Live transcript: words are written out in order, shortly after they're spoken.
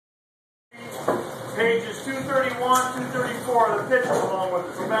Pages 231, 234 are the pictures along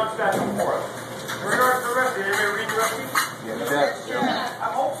with it, so bounce back and forth. In regards to the recipe, anybody read the recipe? Yeah. I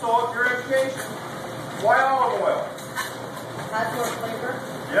hope so, if you're in education. Why olive oil? Has more flavor?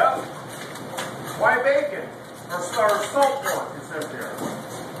 Yep. Why bacon? Or salt pork, it says here.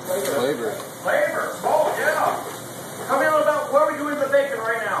 Flavor. Flavor. Oh, yeah. Tell me a little about what are we doing with the bacon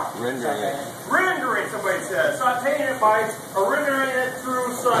right now? Rendering it. Rendering, somebody says. Sauteing it by rendering it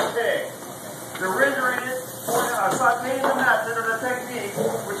through saute. They're rendering it, sauteing the method of the technique,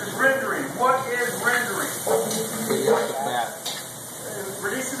 which is rendering. What is rendering? Releasing the fat.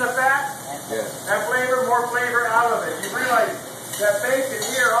 Releasing the fat? Yeah. That flavor, more flavor out of it. You realize that bacon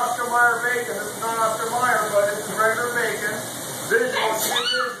here, Oscar Mayer bacon, this is not Oscar Mayer, but this is regular bacon. Visual, see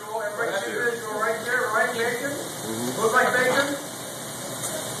visual, everybody see visual right there, right bacon? Looks like bacon?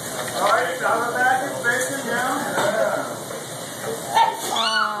 Alright, out of the package, bacon, yeah.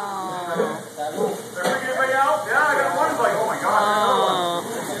 They're freaking everybody out? Yeah, I got one who's like, oh my god.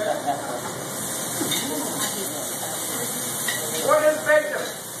 What is bacon?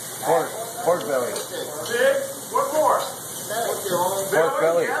 Pork belly. Pig? What more? Pork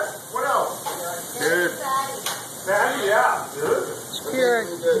belly. Yes? What else? Good. Fatty, yeah. Good. Cured.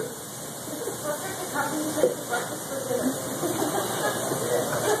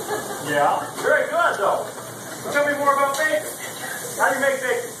 Yeah. Very good, though. Tell me more about bacon. How do you make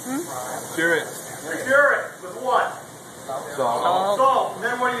bacon? Cure it. You cure it with what? Salt. Salt. And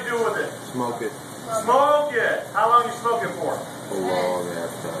then what do you do with it? Smoke it. Smoke it. How long do you smoke it for? A long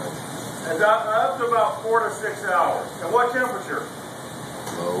ass time. Up to about 4 to 6 hours. And what temperature?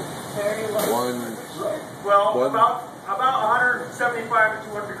 Low. Well, about 175 to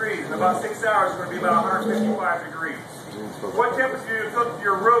 200 degrees. In about 6 hours, it's going to be about 155 degrees. What temperature do you cook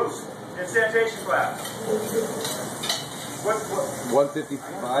your roast in sanitation class? What?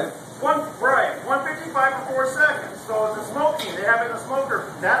 155? Right, 155 for 4 seconds. So it's smoking. They have it in the smoker.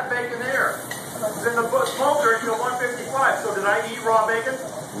 That bacon there is in the smoker until 155. So did I eat raw bacon?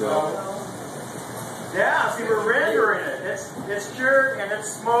 No. Yeah, see, we're rendering it. It's cured and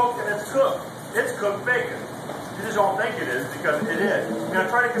it's smoked and it's cooked. It's cooked bacon. You just don't think it is because it is. You're going to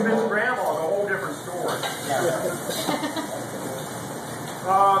try to convince grandma of a whole different story.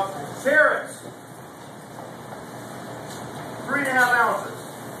 Carrots. 3.5 ounces.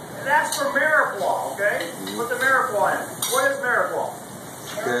 And that's for mirepoix, okay? Put the mirepoix in. What is mirepoix?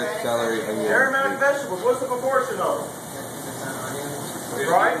 Carrot, celery, onion. Aromatic vegetables. What's the proportion of them?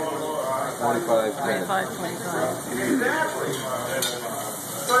 Right? 25, 10. 25. Exactly.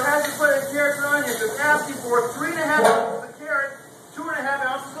 So it has to put in carrots and onions. It's asking for 3.5 ounces of carrot, 2.5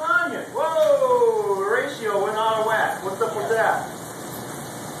 ounces of onion. Whoa! The ratio went out of whack. What's up with that?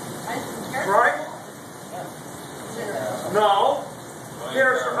 Right? No.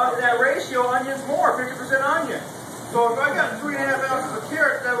 Carrots are that ratio, onions more, 50% onion. So if I got 3.5 ounces of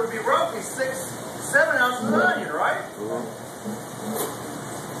carrots, that would be roughly 7 ounces of onion, right?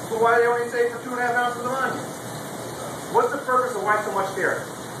 So why do they only say for 2.5 ounces of onion? What's the purpose of why so much carrot?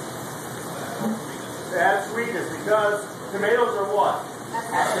 To add sweetness, because tomatoes are what?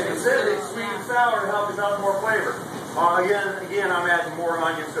 Acidic, sweet and sour to help develop more flavor. Again, I'm adding more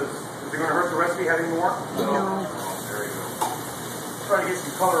onions because is it going to hurt the recipe having more? No. There you go. Try to get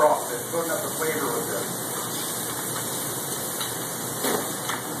some color off this, building up the flavor with this.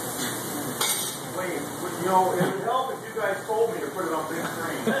 Wait, you know, it would help if you guys told me to put it on big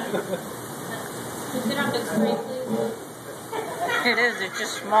screen. Is it on the screen, please? It is, it's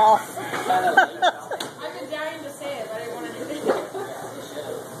just small. I've been dying to say it, but I didn't want to do it.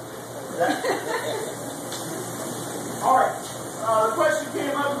 Alright, the question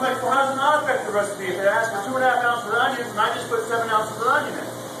came up, like, well, how does it not affect the recipe? If it asks for 2.5 ounces of onions, and I just put 7 ounces of onion in,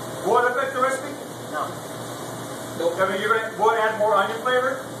 will it affect the recipe? No. I mean, will it add more onion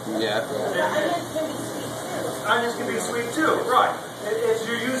flavor? Yeah. Onions can be sweet too, right. It's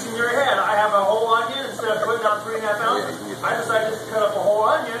you're using your head. I have a whole onion instead of putting out 3.5 ounces. I decided to cut up a whole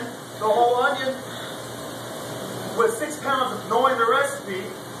onion. The whole onion, with 6 pounds of knowing the recipe,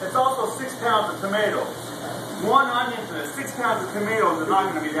 it's also 6 pounds of tomatoes. 1 onion to 6 pounds of tomatoes is not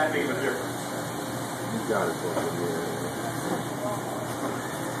going to be that big of a difference. You got it.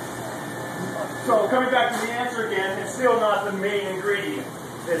 So coming back to the answer again, it's still not the main ingredient.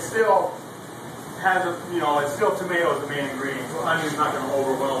 It still has a, it's still tomato as the main ingredient, so onion's not going to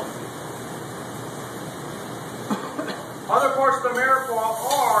overwhelm it. Other parts of the mirepoix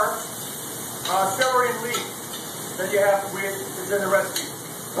are celery and leeks that you have it's in the recipe.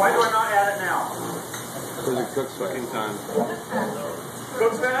 Why do I not add it now? Because it cooks fucking time.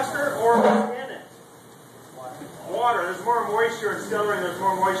 Cooks faster, or what's in it? Water. There's more moisture in celery and there's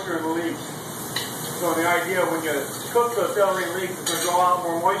more moisture in the leeks. So the idea when you cook the celery leeks, it's going to draw out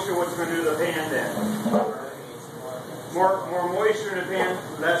more moisture. What's going to do to the pan then? More moisture in the pan,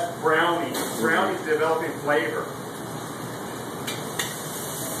 less brownie. Brownie's developing flavor.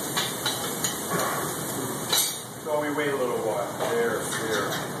 So we wait a little while. There.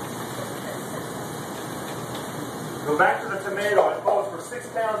 Go back to the tomato. I suppose for 6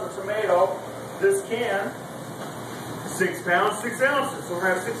 pounds of tomato, this can, 6 pounds, 6 ounces. So we're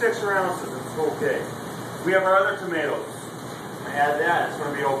going to have 6 extra ounces. It's okay. We have our other tomatoes. Add that. It's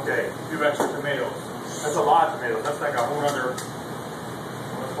going to be okay. 2 extra tomatoes. That's a lot of tomatoes. That's like a whole other.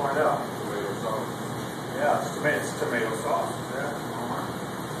 Let's find out. Tomato sauce. Yeah, it's tomato sauce. Yeah.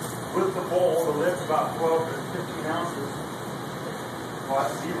 With the bowl, the lid's about 12 to 15 ounces. Well,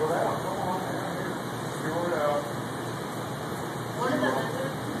 I zero it out. Come on, man. Here. Zero it out. What is that?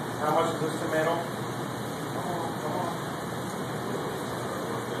 How much is this tomato? Come on.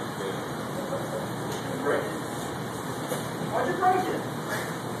 Great. Why'd you break it?